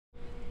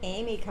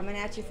Amy coming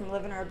at you from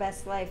Living Our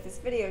Best Life. This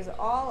video is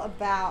all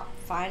about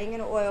finding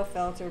an oil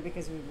filter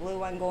because we blew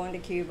one going to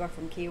Cuba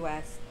from Key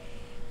West,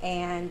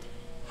 and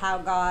how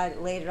God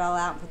laid it all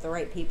out and put the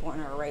right people in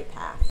our right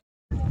path.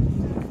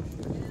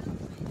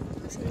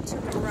 So we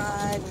took a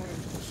ride and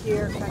we're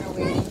here kind of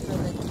waiting for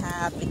the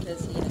cab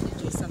because he had to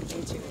do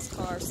something to his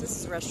car. So this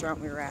is the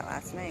restaurant we were at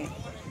last night.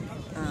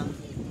 And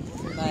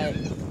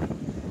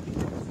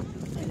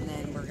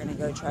then we're gonna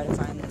go try to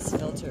find this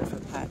filter for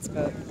Pat's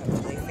boat and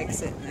hopefully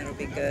fix it, and it'll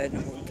be good,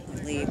 and we'll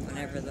leave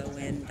whenever the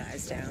wind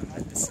dies down.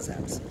 But this is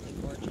absolutely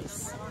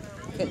gorgeous.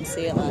 Couldn't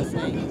see it last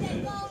night.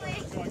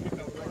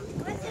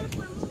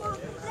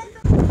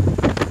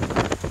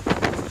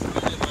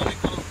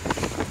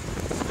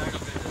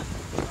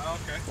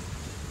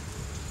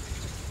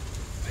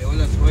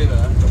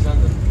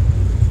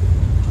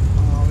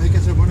 A ver que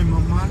se pone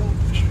más malo.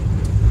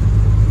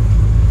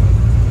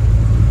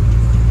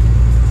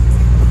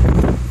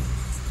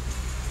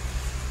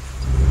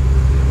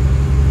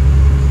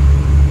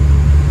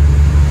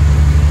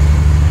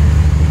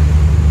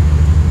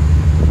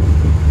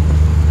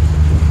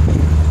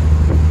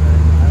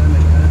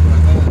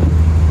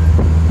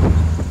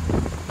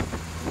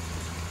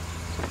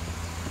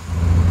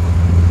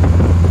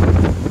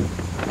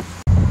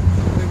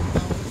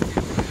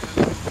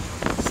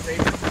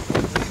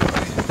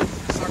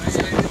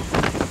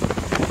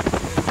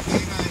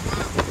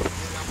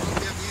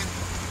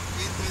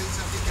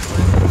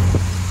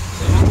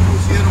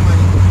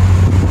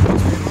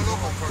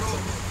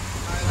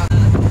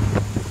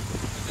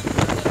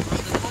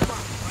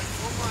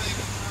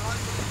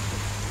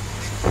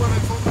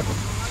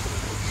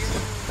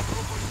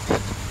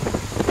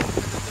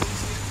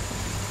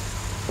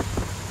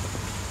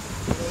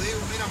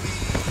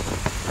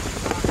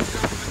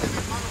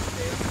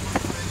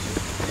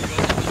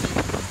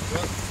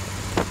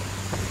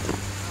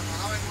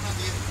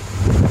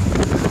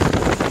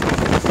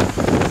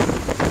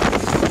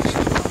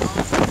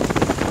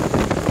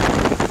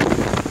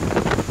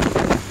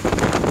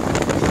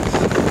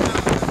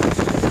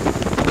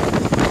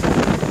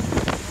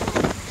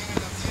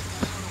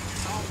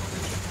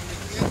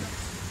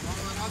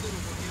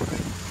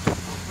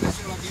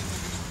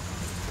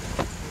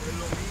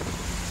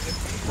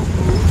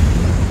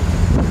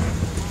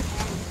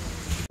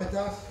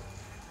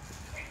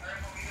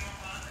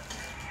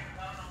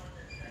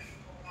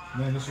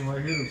 Man, this one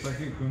right here looks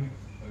like it, couldn't it?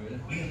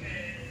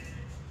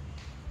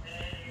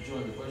 Which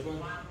one? The first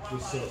one?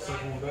 This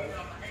second one back.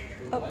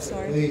 Oh,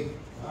 sorry. Hey.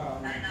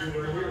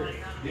 Right here.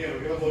 Yeah, we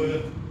got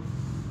loaded.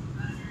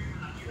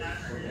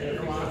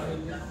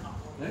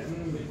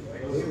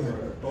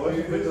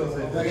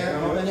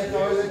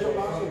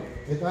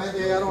 Esta gente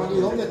llegaron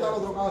aquí. ¿Dónde está el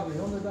otro carro?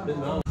 ¿Dónde está?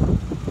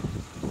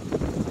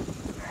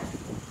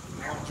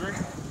 Drink?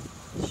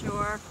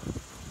 Sure.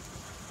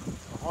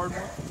 A hard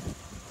one?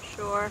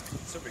 Sure.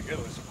 This will be good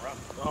with some rum.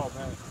 Oh,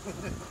 man.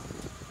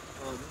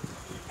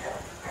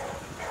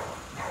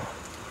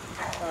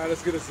 Alright,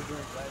 let's get us a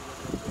drink.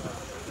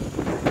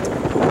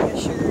 A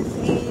sugar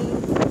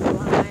cane,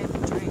 lime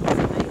drink for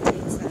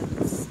 19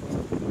 cents.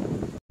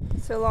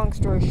 So long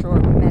story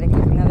short, we met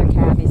another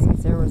cabbie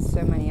since there were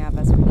so many of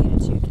us. We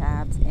needed 2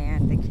 cabs,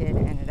 and the kid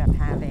ended up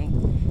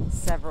having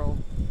several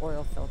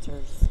oil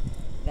filters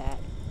that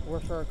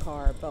were for a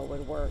car but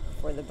would work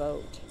for the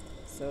boat.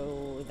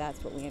 So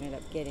that's what we ended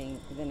up getting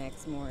the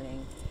next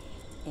morning,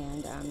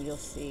 and you'll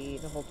see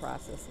the whole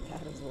process of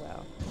that as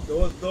well.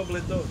 Dos doble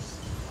dos.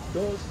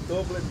 Dos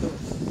doble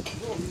dos.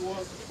 No, you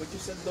want, but you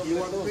said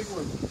double dos.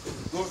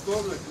 Dos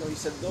doble. No, you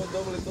said dos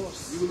doble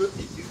dos.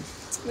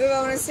 We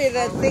want to see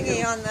the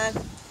thingy on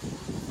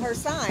her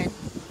sign.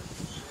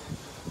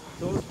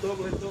 Dos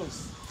doble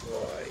dos.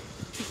 Ay.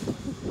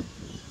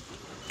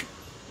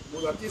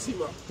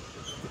 Mulatísima.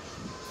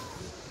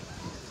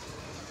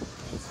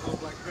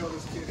 Sounds like hell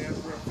this kid has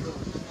for a film.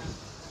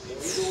 You know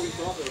what he's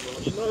talking about.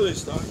 You know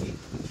this, dog.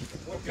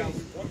 One guy we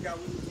went to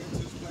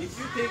his place. If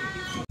you take...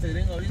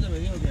 ahorita me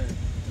dijo que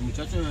el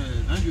muchacho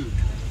Andrew,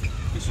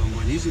 que son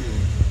buenísimos.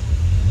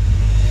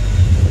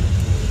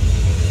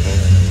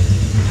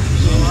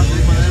 No va a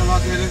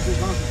hacer en su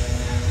casa.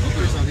 No,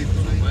 pero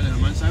el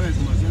hermano sabe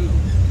cómo hacerlo.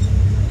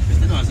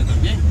 Este lo hace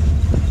también.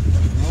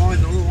 No,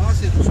 no lo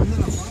hace, estos son de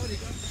la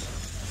fábrica.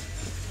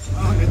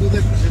 Esto es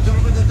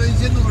lo que te estoy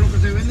diciendo, que lo que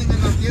se venden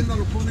en la tienda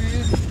lo pone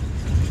él.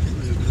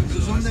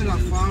 Estos son de la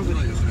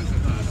fábrica.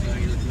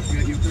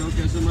 Yo creo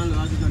que eso más lo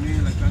hace también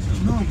en la casa.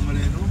 No, hombre,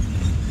 no.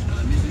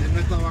 Él no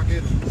es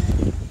tabaquero.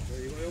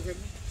 Te digo yo que no.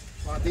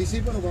 Para ti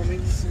sí, pero para mí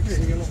sí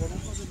que yo lo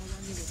conozco.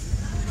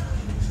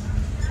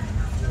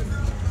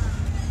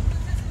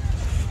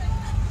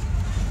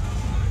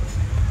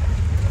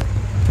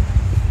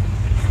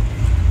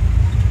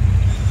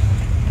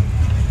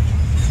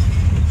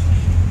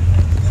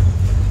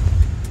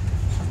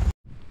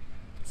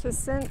 So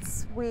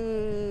since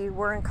we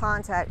were in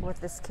contact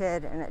with this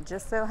kid, and it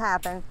just so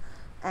happened,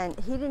 and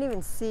he didn't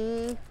even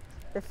see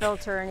the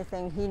filter or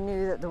anything, he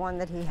knew that the one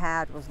that he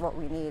had was what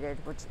we needed,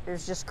 which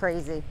is just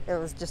crazy. It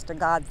was just a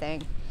God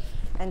thing.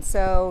 And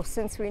so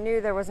since we knew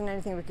there wasn't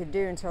anything we could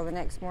do until the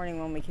next morning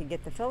when we could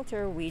get the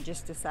filter, we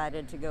just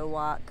decided to go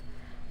walk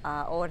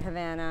Old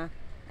Havana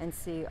and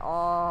see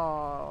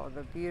all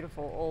the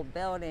beautiful old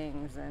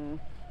buildings. And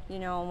you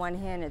know, on one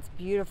hand it's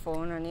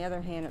beautiful and on the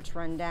other hand it's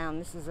run down.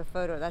 This is a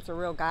photo, that's a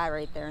real guy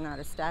right there, not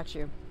a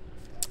statue.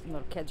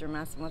 Little kids are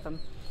messing with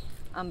him.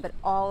 But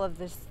all of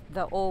the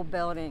old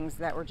buildings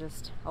that were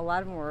just, a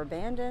lot of them were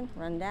abandoned,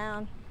 run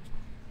down.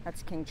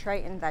 That's King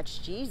Triton, that's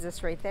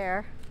Jesus right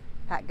there.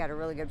 Pat got a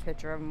really good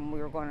picture of him when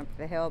we were going up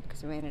the hill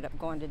because we ended up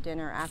going to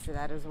dinner after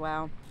that as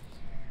well.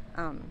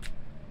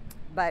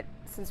 But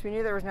since we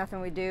knew there was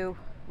nothing we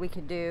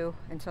could do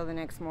until the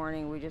next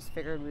morning, we just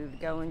figured we would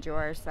go enjoy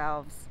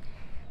ourselves.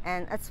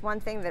 And that's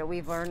one thing that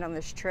we've learned on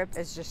this trip,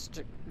 is just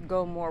to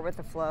go more with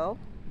the flow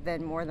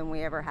more than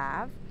we ever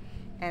have.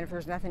 And if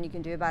there's nothing you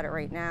can do about it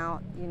right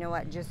now, you know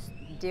what, just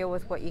deal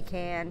with what you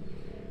can,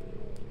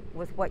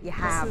 with what you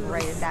have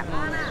right at that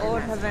moment.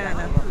 Old Havana.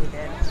 That's what we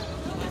did.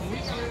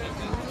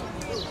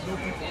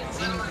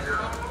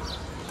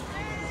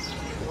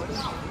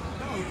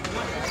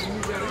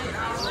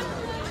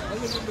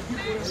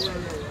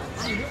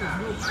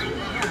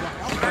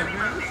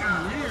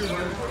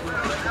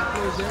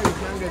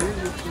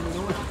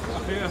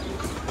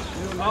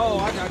 Oh,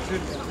 I got you.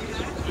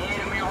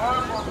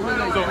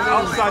 So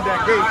outside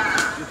that gate,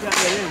 you can't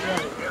get in.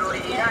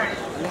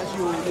 Unless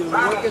you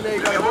work in there,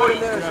 you gotta go in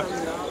there or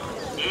something.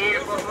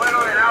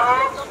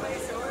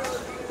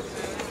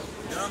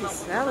 I'm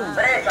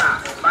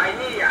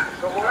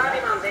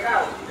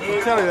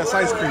telling you, that's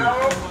ice cream.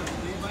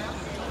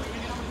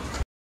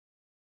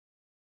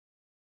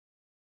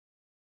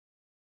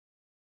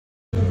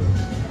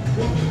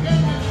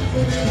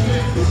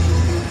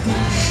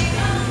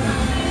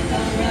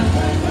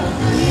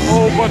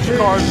 Whole bunch of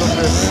cars up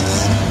there.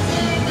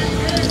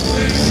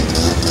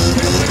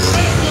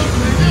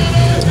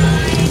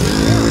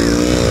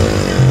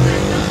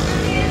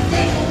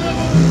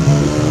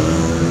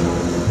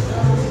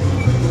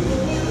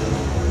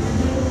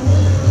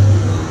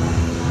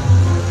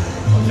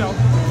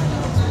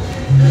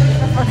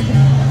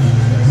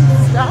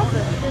 Stop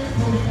it.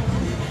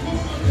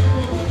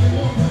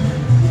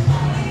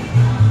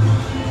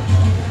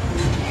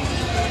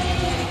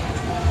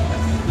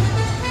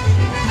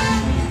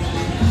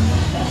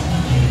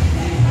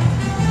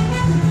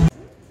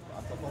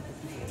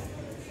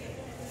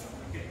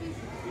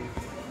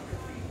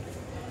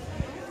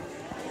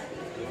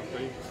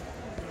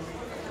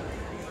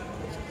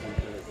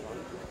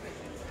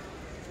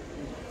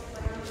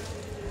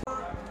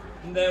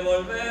 De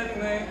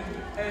volverme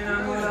a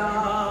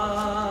enamorar,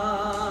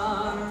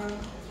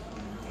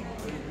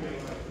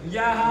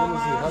 ya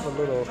jamás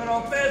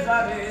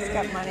tropezaré,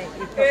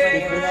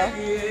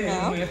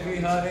 me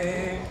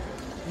fijaré,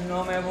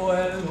 no me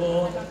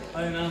vuelvo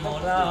a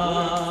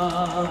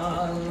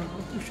enamorar,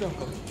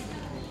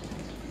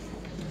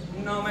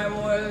 no me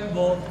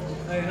vuelvo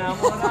a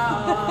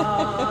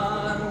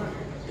enamorar,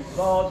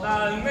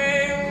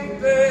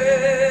 totalmente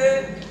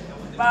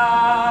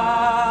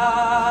para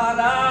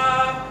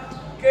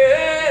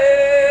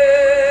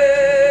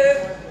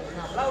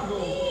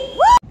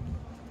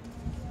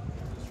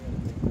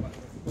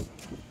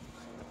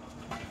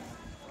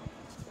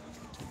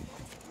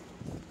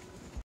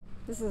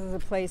This is a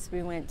place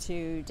we went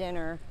to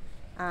dinner.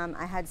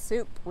 I had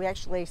soup.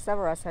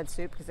 Several of us had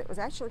soup because it was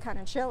actually kind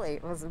of chilly.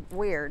 It was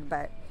weird,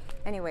 but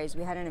anyways,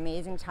 we had an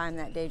amazing time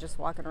that day just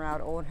walking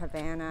around Old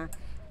Havana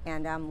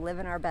and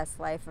living our best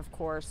life, of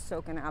course,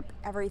 soaking up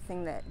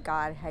everything that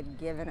God had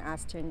given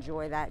us to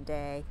enjoy that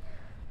day.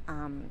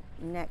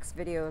 Next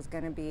video is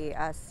going to be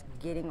us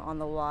getting on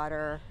the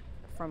water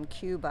from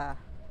Cuba,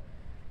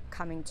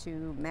 coming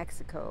to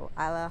Mexico,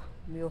 a la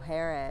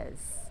Mujeres.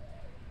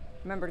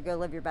 Remember to go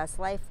live your best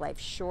life.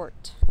 Life's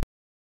short.